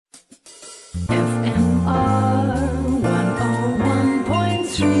FMR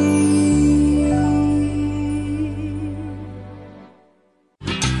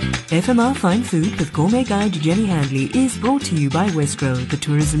 101.3. FMR Fine Food with Gourmet Guide Jenny Handley is brought to you by Wesgro, the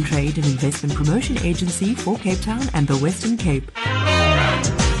tourism trade and investment promotion agency for Cape Town and the Western Cape.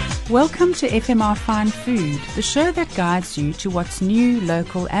 Welcome to FMR Fine Food, the show that guides you to what's new,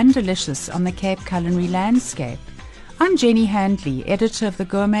 local and delicious on the Cape culinary landscape. I'm Jenny Handley, editor of the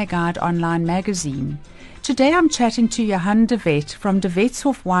Gourmet Guide online magazine. Today I'm chatting to Johann de Wet from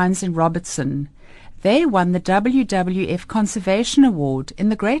Wetshof Wines in Robertson. They won the WWF Conservation Award in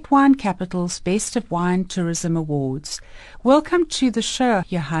the Great Wine Capital's Best of Wine Tourism Awards. Welcome to the show,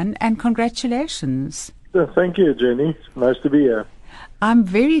 Johann, and congratulations. Thank you, Jenny. It's nice to be here. I'm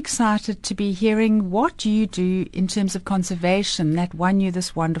very excited to be hearing what you do in terms of conservation that won you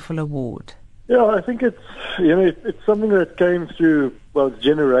this wonderful award. Yeah, I think it's something that came through, well, it's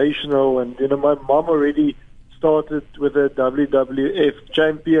generational, and, my mom already started with a WWF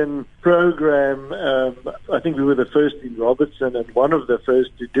champion program. I think we were the first in Robertson and one of the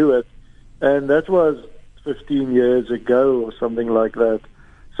first to do it, and that was 15 years ago or something like that.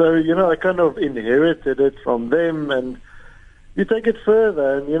 So, I kind of inherited it from them, and you take it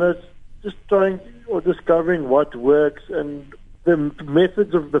further, and, it's just trying or discovering what works, and the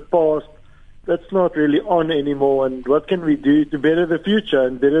methods of the past, that's not really on anymore, and what can we do to better the future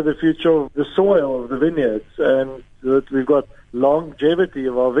and better the future of the soil of the vineyards, and so that we've got longevity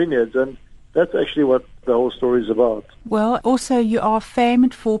of our vineyards, and that's actually what the whole story is about. Well, also you are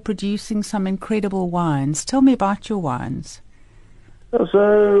famed for producing some incredible wines. Tell me about your wines.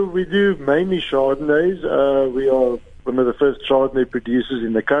 So we do mainly Chardonnays. We are one of the first Chardonnay producers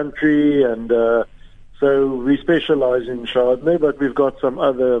in the country, and so we specialize in Chardonnay, but we've got some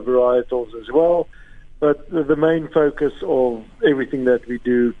other varietals as well. But the main focus of everything that we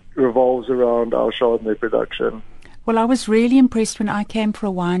do revolves around our Chardonnay production. Well, I was really impressed when I came for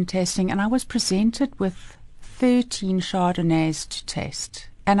a wine tasting, and I was presented with 13 Chardonnays to taste.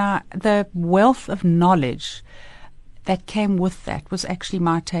 And the wealth of knowledge that came with that was actually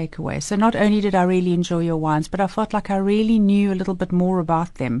my takeaway. So not only did I really enjoy your wines, but I felt like I really knew a little bit more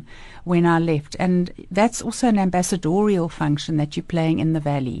about them when I left. And that's also an ambassadorial function that you're playing in the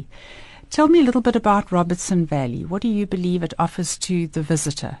valley. Tell me a little bit about Robertson Valley. What do you believe it offers to the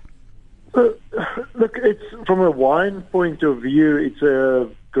visitor? Look, it's from a wine point of view, it's a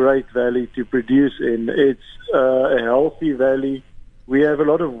great valley to produce in. It's a healthy valley. We have a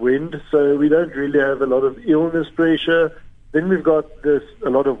lot of wind, so we don't really have a lot of illness pressure. Then we've got a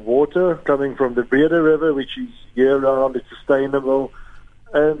lot of water coming from the Breede River, which is year-round, it's sustainable.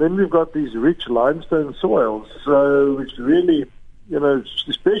 And then we've got these rich limestone soils, so which really,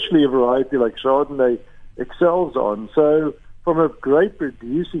 especially a variety like Chardonnay excels on. So from a great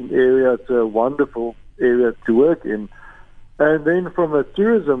producing area, it's a wonderful area to work in. And then from a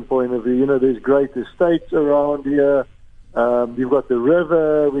tourism point of view, there's great estates around here. You've got the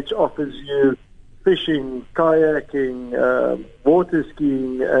river, which offers you fishing, kayaking, water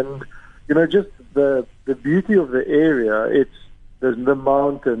skiing, and just the beauty of the area. There's the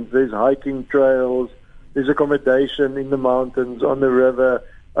mountains, there's hiking trails, there's accommodation in the mountains, on the river.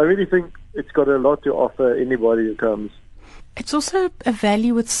 I really think it's got a lot to offer anybody who comes. It's also a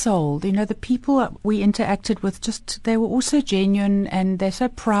valley with soul. The people we interacted with, they were also genuine, and they're so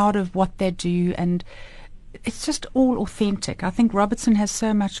proud of what they do, and it's just all authentic. I think Robertson has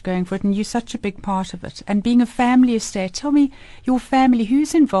so much going for it, and you're such a big part of it. And being a family estate, tell me, your family,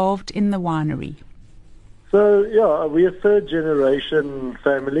 who's involved in the winery? So, yeah, we're a third-generation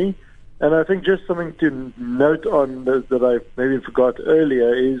family, and I think just something to note on that I maybe forgot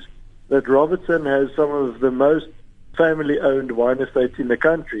earlier is that Robertson has some of the most family-owned wine estates in the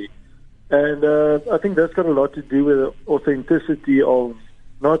country. And I think that's got a lot to do with the authenticity of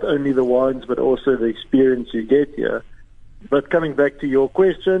not only the wines, but also the experience you get here. But coming back to your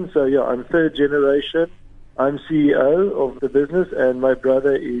question, so yeah, I'm third generation. I'm CEO of the business, and my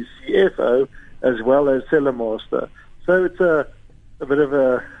brother is CFO as well as cellar master. So it's a bit of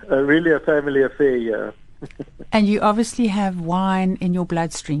really a family affair here. And you obviously have wine in your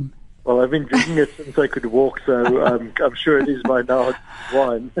bloodstream. Well, I've been drinking it since I could walk, so I'm sure it is by now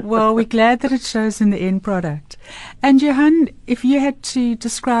wine. Well, we're glad that it shows in the end product. And Johann, if you had to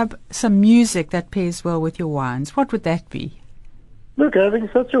describe some music that pairs well with your wines, what would that be? Look, having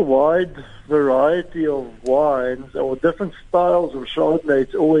such a wide variety of wines or different styles of Chardonnay,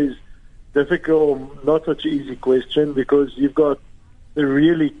 it's always difficult, not such an easy question, because you've got the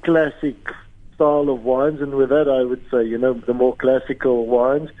really classic style of wines, and with that I would say, the more classical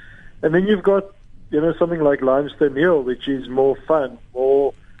wines. And then you've got, something like Limestone Hill, which is more fun,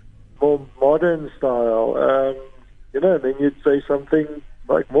 more more modern style, then you'd say something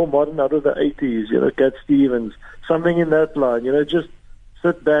like more modern out of the 80s, Cat Stevens, something in that line, just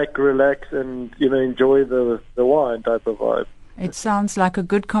sit back, relax, and, enjoy the wine type of vibe. It sounds like a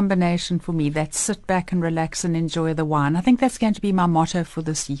good combination for me, that sit back and relax and enjoy the wine. I think that's going to be my motto for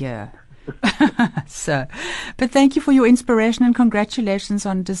this year. But thank you for your inspiration and congratulations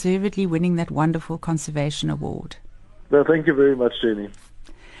on deservedly winning that wonderful conservation award. No, thank you very much, Jenny.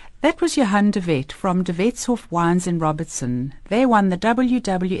 That was Johann de Wet from de Wetshof Wines in Robertson. They won the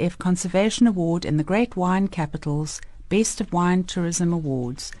WWF Conservation Award in the Great Wine Capitals Best of Wine Tourism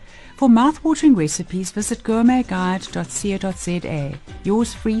Awards. For mouthwatering recipes, visit gourmetguide.co.za.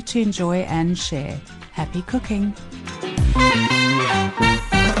 Yours free to enjoy and share. Happy cooking!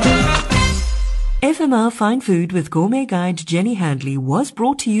 FMR Fine Food with Gourmet Guide Jenny Handley was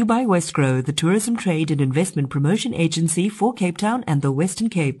brought to you by Wesgro, the tourism trade and investment promotion agency for Cape Town and the Western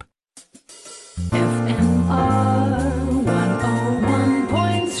Cape.